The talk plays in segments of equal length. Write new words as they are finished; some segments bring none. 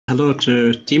Hello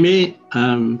to Timmy.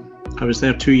 I was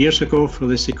there 2 years ago for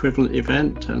this equivalent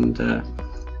event, and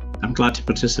I'm glad to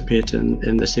participate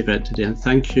in this event today. And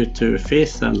thank you to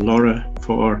Faith and Laura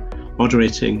for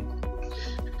moderating,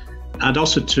 and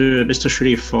also to Mr.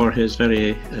 Sharif for his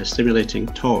very stimulating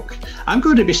talk. I'm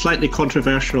going to be slightly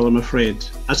controversial, I'm afraid.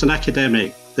 As an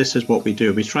academic, this is what we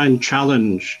do. We try and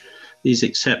challenge these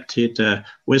accepted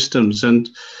wisdoms. And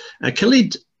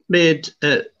Khalid made,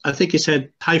 I think he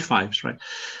said high fives, right?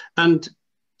 And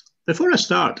before I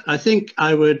start, I think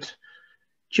I would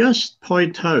just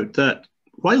point out that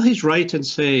while he's right in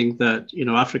saying that, you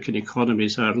know, African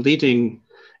economies are leading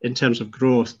in terms of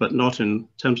growth, but not in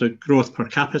terms of growth per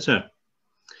capita,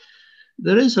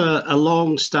 there is a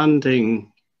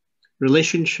long-standing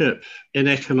relationship in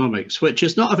economics, which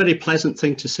is not a very pleasant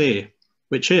thing to say,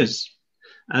 which is,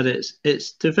 and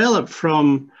it's developed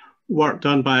from work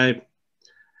done by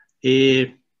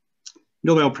a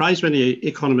Nobel Prize-winning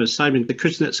economist, Simon, the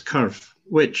Kuznets curve,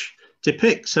 which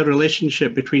depicts a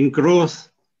relationship between growth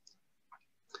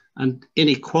and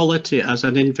inequality as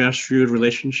an inverse U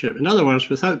relationship. In other words,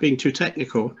 without being too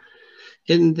technical,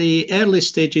 in the early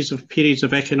stages of periods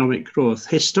of economic growth,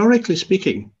 historically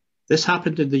speaking, this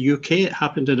happened in the UK, it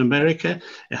happened in America,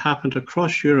 it happened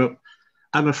across Europe.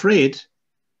 I'm afraid,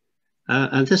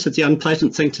 and this is the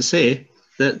unpleasant thing to say,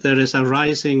 that there is a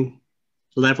rising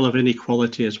level of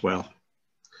inequality as well.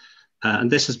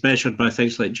 And this is measured by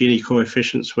things like Gini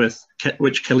coefficients,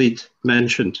 which Khalid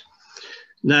mentioned.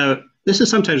 Now, this is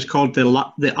sometimes called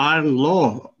the iron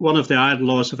law, one of the iron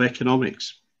laws of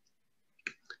economics.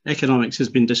 Economics has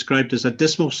been described as a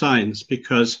dismal science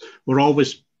because we're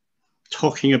always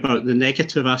talking about the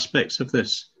negative aspects of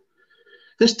this.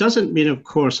 This doesn't mean, of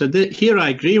course, and here I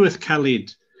agree with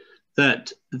Khalid,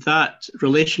 that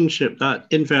relationship, that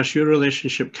inverse U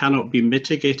relationship cannot be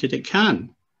mitigated. It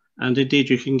can. And indeed,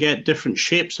 you can get different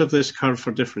shapes of this curve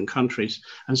for different countries.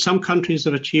 And some countries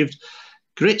have achieved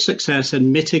great success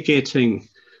in mitigating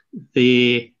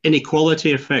the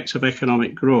inequality effects of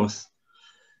economic growth.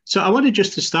 So I wanted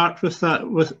just to start with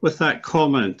that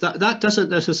comment. That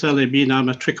doesn't necessarily mean I'm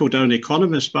a trickle-down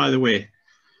economist, by the way.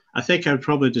 I think I would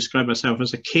probably describe myself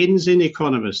as a Keynesian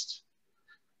economist.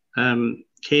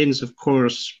 Keynes, of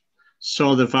course,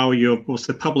 saw the value of both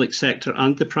the public sector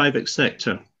and the private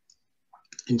sector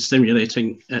in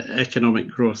stimulating economic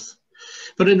growth.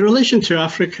 But in relation to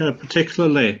Africa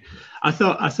particularly, I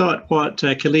thought what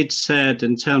Khalid said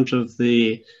in terms of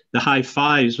the high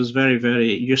fives was very,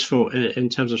 very useful in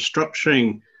terms of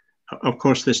structuring, of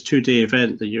course, this two-day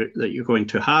event that you're going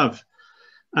to have.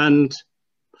 And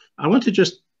I want to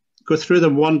just go through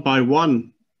them one by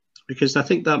one, because I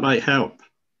think that might help.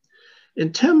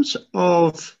 In terms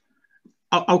of,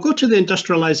 I'll go to the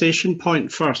industrialization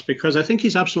point first, because I think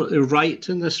he's absolutely right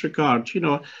in this regard. You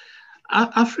know,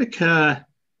 Africa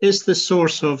is the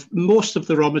source of most of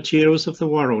the raw materials of the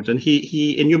world. And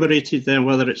he enumerated them,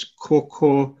 whether it's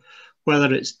cocoa,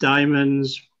 whether it's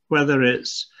diamonds, whether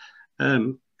it's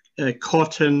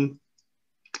cotton,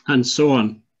 and so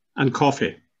on, and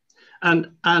coffee.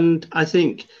 And I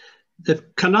think the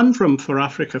conundrum for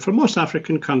Africa, for most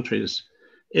African countries,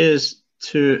 is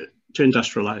to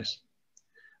industrialize,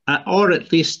 or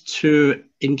at least to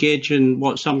engage in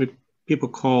what some people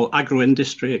call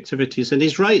agro-industry activities. And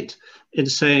he's right in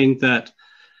saying that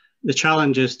the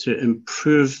challenge is to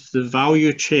improve the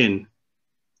value chain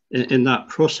in that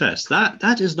process.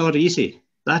 That is not easy.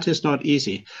 That is not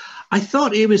easy. I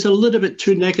thought he was a little bit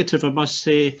too negative, I must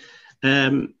say,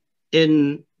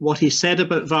 in what he said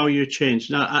about value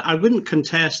change. Now, I wouldn't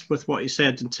contest with what he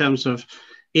said in terms of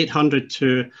 800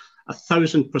 to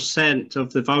 1,000%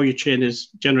 of the value chain is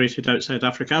generated outside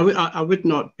Africa. I would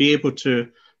not be able to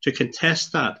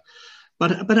contest that.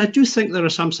 But I do think there are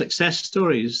some success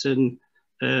stories in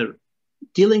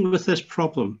dealing with this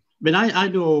problem. I mean, I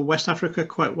know West Africa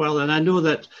quite well, and I know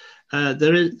that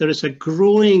there is a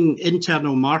growing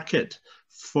internal market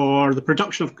for the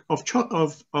production of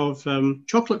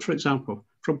chocolate, for example,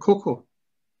 from cocoa.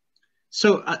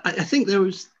 So I think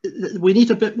we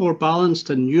need a bit more balanced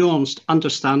and nuanced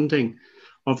understanding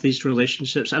of these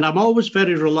relationships. And I'm always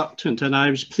very reluctant, and I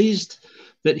was pleased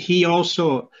that he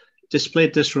also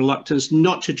displayed this reluctance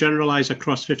not to generalize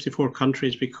across 54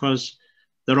 countries, because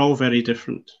they're all very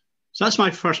different. So that's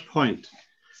my first point.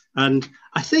 And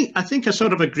I think I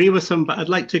sort of agree with him, but I'd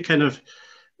like to kind of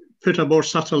put a more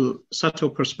subtle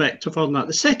perspective on that.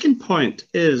 The second point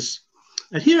is,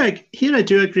 and here I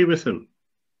do agree with him,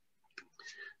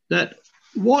 that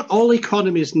what all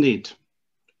economies need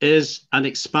is an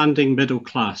expanding middle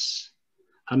class,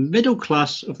 a middle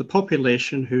class of the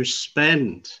population who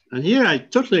spend. And here I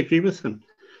totally agree with him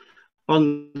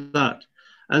on that.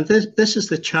 And this is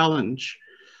the challenge.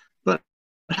 But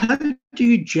how do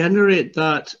you generate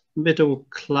that middle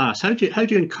class? How do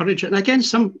you encourage it? And again,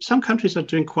 some countries are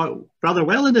doing rather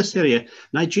well in this area.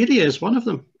 Nigeria is one of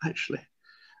them, actually,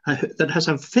 that has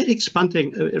a very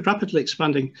rapidly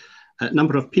expanding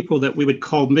number of people that we would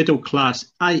call middle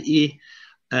class, i.e.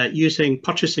 Using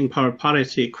purchasing power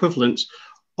parity equivalents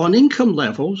on income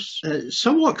levels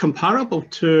somewhat comparable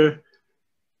to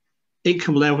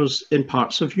income levels in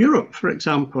parts of Europe, for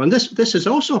example. And this is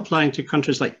also applying to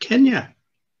countries like Kenya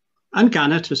and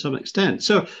Ghana to some extent.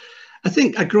 So I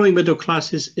think a growing middle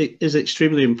class is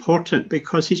extremely important,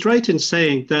 because he's right in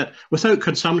saying that without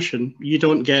consumption, you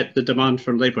don't get the demand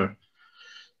for labour.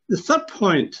 The third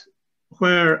point,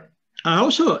 where I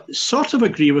also sort of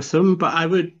agree with him, but I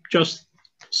would just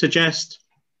suggest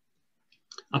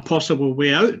a possible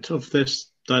way out of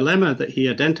this dilemma that he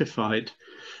identified,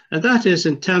 and that is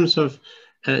in terms of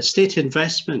state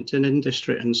investment in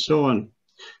industry and so on.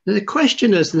 Now, the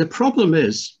question is, and the problem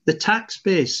is, the tax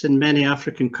base in many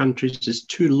African countries is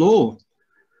too low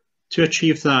to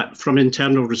achieve that from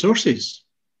internal resources.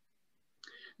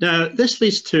 Now, this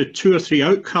leads to 2 or 3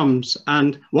 outcomes,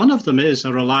 and one of them is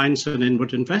a reliance on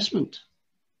inward investment.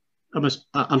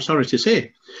 I'm sorry to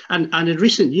say. And in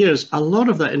recent years, a lot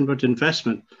of that inward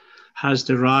investment has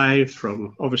derived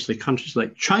from, obviously, countries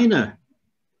like China.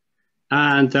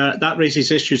 And that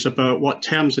raises issues about what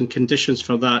terms and conditions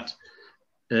for that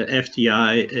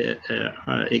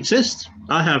FDI exist.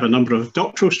 I have a number of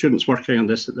doctoral students working on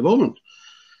this at the moment.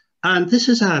 And this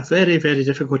is a very, very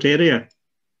difficult area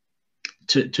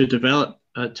to develop,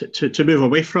 to move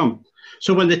away from.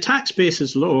 So when the tax base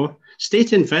is low,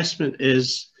 state investment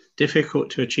is difficult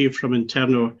to achieve from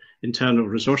internal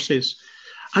resources.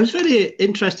 I was very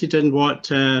interested in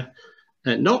what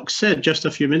Knox said just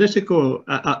a few minutes ago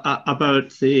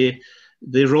about the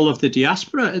role of the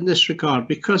diaspora in this regard,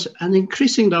 because an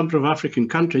increasing number of African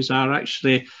countries are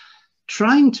actually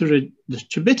trying to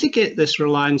mitigate this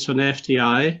reliance on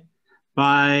FDI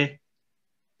by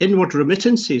inward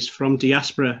remittances from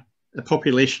diaspora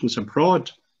populations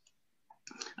abroad.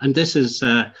 And this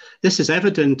is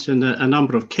evident in a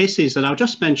number of cases. And I'll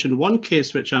just mention one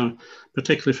case which I'm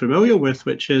particularly familiar with,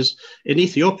 which is in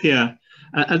Ethiopia.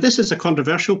 And this is a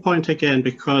controversial point again,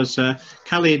 because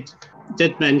Khalid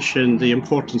did mention the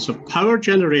importance of power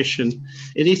generation.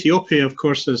 In Ethiopia, of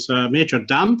course, there's a major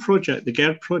dam project, the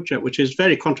GERD project, which is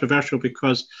very controversial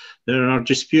because there are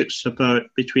disputes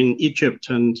between Egypt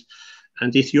and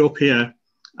Ethiopia,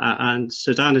 and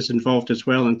Sudan is involved as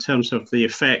well in terms of the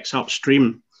effects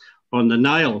upstream on the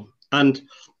Nile. And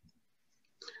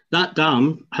that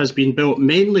dam has been built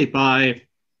mainly by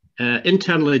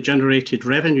internally generated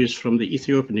revenues from the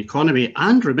Ethiopian economy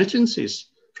and remittances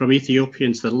from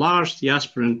Ethiopians, the large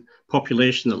diasporan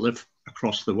population that live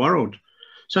across the world.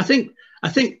 So I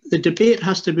think the debate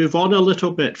has to move on a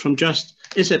little bit from just,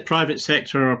 is it private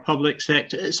sector or public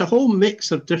sector? It's a whole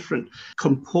mix of different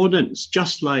components,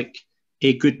 just like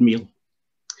a good meal.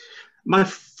 My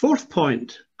fourth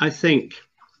point, I think,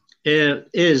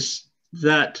 is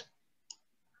that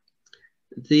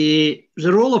the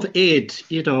role of aid,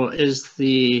 is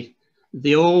the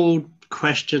old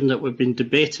question that we've been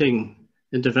debating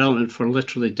in development for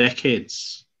literally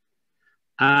decades.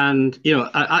 And,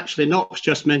 actually Knox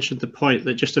just mentioned the point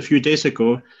that just a few days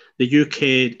ago, the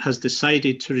UK has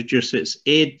decided to reduce its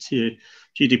aid to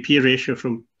GDP ratio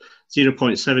from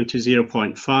 0.7 to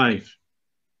 0.5.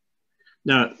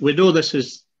 Now, we know this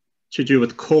is to do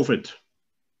with COVID.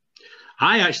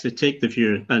 I actually take the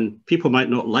view, and people might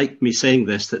not like me saying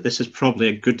this, that this is probably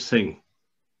a good thing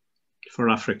for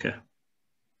Africa.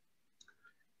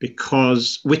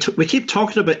 Because we keep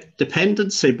talking about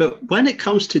dependency, but when it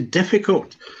comes to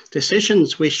difficult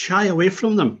decisions, we shy away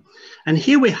from them. And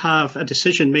here we have a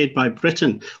decision made by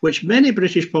Britain, which many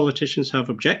British politicians have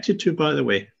objected to, by the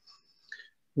way,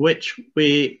 which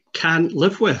we can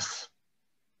live with,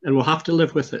 and we'll have to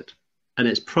live with it. And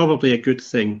it's probably a good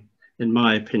thing, in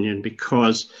my opinion,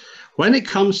 because when it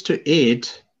comes to aid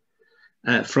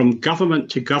from government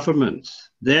to government,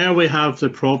 there we have the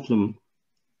problem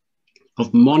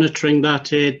of monitoring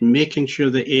that aid, making sure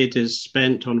the aid is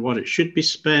spent on what it should be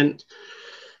spent,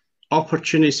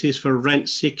 opportunities for rent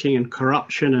seeking and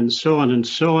corruption and so on and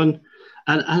so on.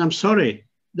 And I'm sorry,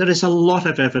 there is a lot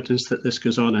of evidence that this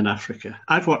goes on in Africa.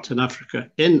 I've worked in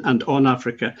Africa, in and on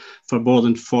Africa, for more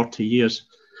than 40 years.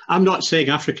 I'm not saying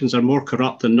Africans are more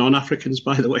corrupt than non-Africans,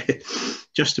 by the way,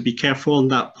 just to be careful on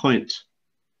that point.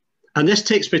 And this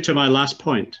takes me to my last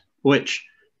point, which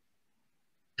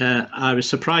I was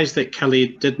surprised that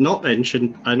Khalid did not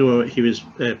mention. I know he was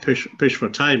pushed for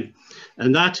time,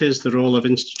 and that is the role of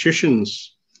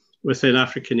institutions within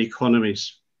African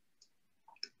economies.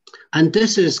 And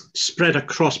this is spread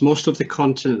across most of the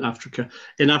continent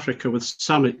in Africa, with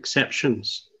some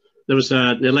exceptions. There was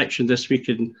an election this week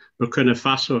in Burkina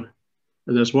Faso,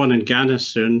 and there's one in Ghana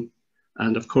soon.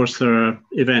 And of course, there are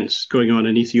events going on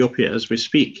in Ethiopia as we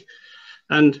speak.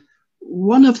 And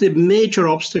one of the major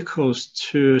obstacles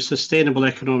to sustainable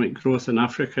economic growth in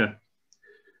Africa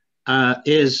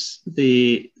is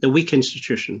the weak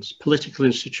institutions, political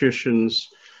institutions,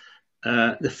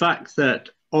 the fact that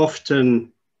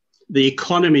often the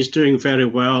economy is doing very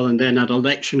well, and then an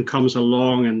election comes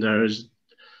along and there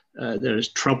is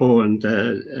trouble and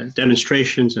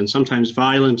demonstrations and sometimes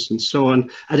violence and so on,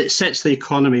 and it sets the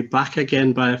economy back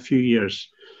again by a few years.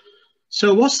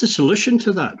 So what's the solution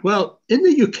to that? Well, in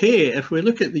the UK, if we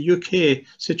look at the UK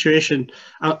situation,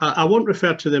 I won't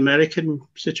refer to the American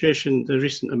situation, the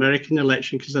recent American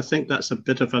election, because I think that's a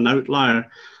bit of an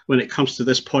outlier when it comes to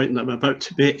this point that I'm about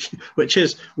to make, which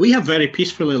is we have very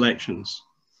peaceful elections.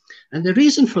 And the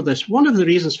reason for this, one of the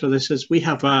reasons for this, is we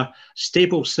have a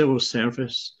stable civil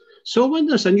service. So when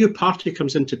there's a new party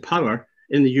comes into power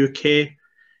in the UK,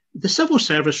 the civil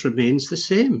service remains the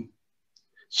same.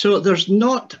 So there's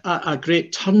not a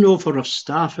great turnover of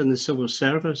staff in the civil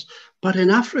service. But in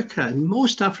Africa, in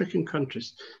most African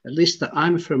countries, at least that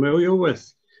I'm familiar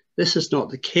with, this is not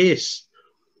the case.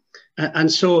 And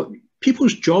so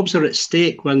people's jobs are at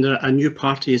stake when a new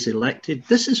party is elected.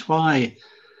 This is why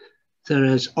there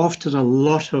is often a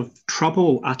lot of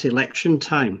trouble at election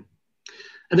time.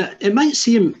 And it might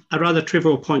seem a rather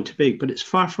trivial point to make, but it's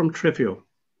far from trivial.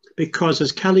 Because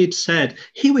as Khalid said,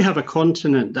 here we have a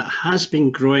continent that has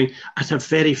been growing at a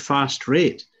very fast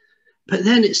rate, but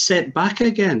then it's set back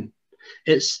again.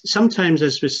 It's sometimes,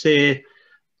 as we say,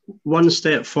 one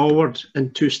step forward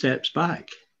and two steps back.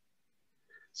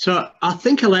 So I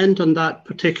think I'll end on that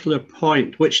particular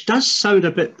point, which does sound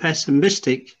a bit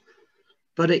pessimistic,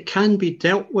 but it can be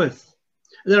dealt with.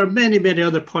 There are many, many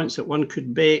other points that one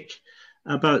could make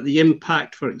about the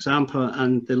impact, for example,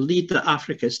 and the lead that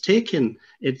Africa has taken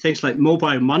in things like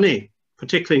mobile money,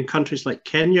 particularly in countries like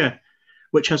Kenya,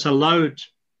 which has allowed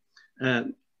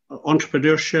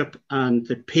entrepreneurship and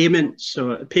the payment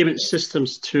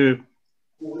systems to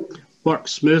work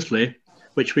smoothly,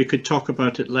 which we could talk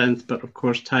about at length, but of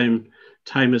course time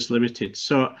is limited.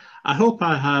 So I hope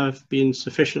I have been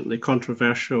sufficiently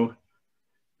controversial,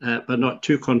 but not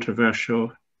too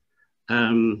controversial.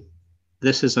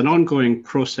 This is an ongoing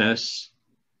process,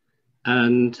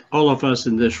 and all of us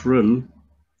in this room,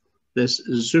 this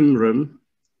Zoom room,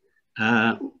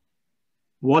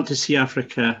 want to see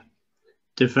Africa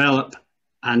develop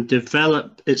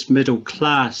its middle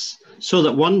class so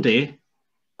that one day,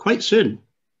 quite soon,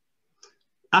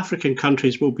 African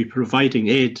countries will be providing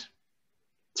aid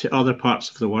to other parts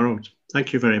of the world.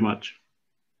 Thank you very much.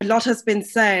 A lot has been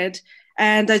said,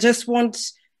 and I just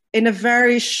want, in a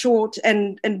very short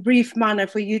and brief manner,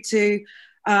 for you to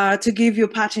give your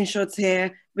parting shots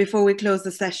here before we close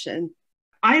the session.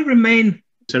 I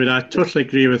totally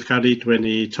agree with Khalid when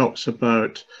he talks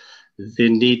about the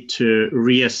need to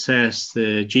reassess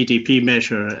the GDP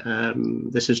measure.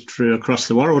 This is true across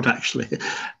the world, actually,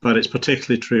 but it's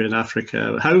particularly true in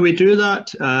Africa. How we do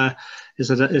that is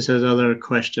another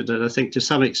question, and I think to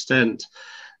some extent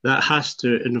that has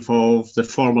to involve the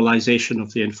formalization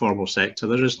of the informal sector.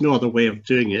 There is no other way of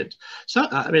doing it. So,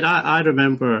 I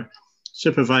remember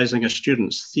supervising a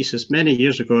student's thesis many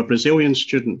years ago, a Brazilian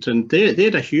student, and they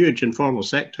had a huge informal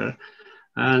sector,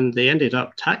 and they ended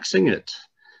up taxing it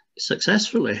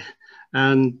successfully.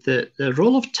 And the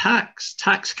role of tax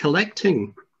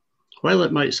collecting, while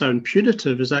it might sound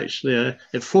punitive, is actually,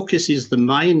 it focuses the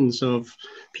minds of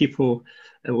people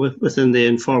within the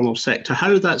informal sector.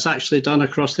 How that's actually done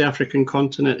across the African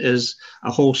continent is a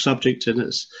whole subject in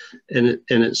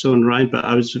its own right. But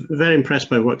I was very impressed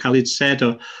by what Khalid said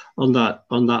on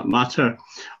that matter.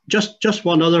 Just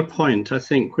one other point, I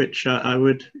think, which I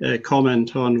would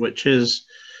comment on, which is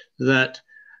that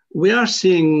we are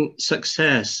seeing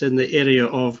success in the area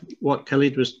of what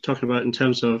Khalid was talking about in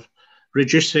terms of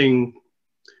reducing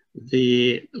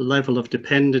the level of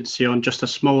dependency on just a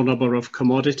small number of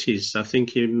commodities. I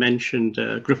think you mentioned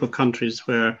a group of countries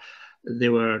where they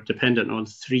were dependent on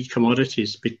 3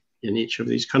 commodities in each of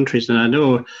these countries. And I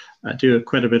know I do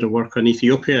quite a bit of work on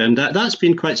Ethiopia, and that's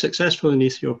been quite successful in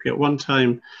Ethiopia. At one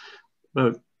time,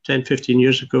 about 10, 15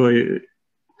 years ago,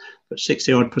 about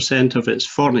 60% of its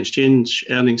foreign exchange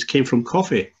earnings came from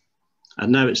coffee.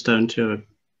 And now it's down to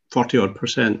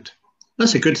 40%.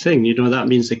 That's a good thing. That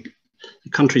means the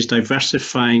country's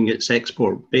diversifying its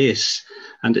export base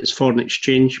and its foreign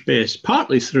exchange base,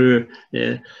 partly through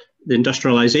the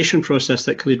industrialization process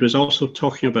that Khalid was also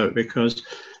talking about, because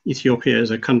Ethiopia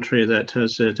is a country that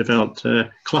has developed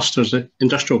clusters,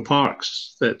 industrial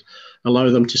parks that allow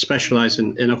them to specialize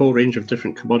in a whole range of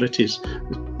different commodities.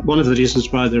 One of the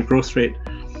reasons why their growth rate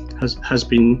has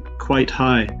been quite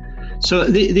high. So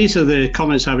these are the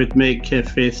comments I would make,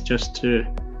 Faith, just to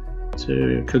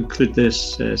conclude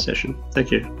this session.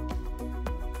 Thank you.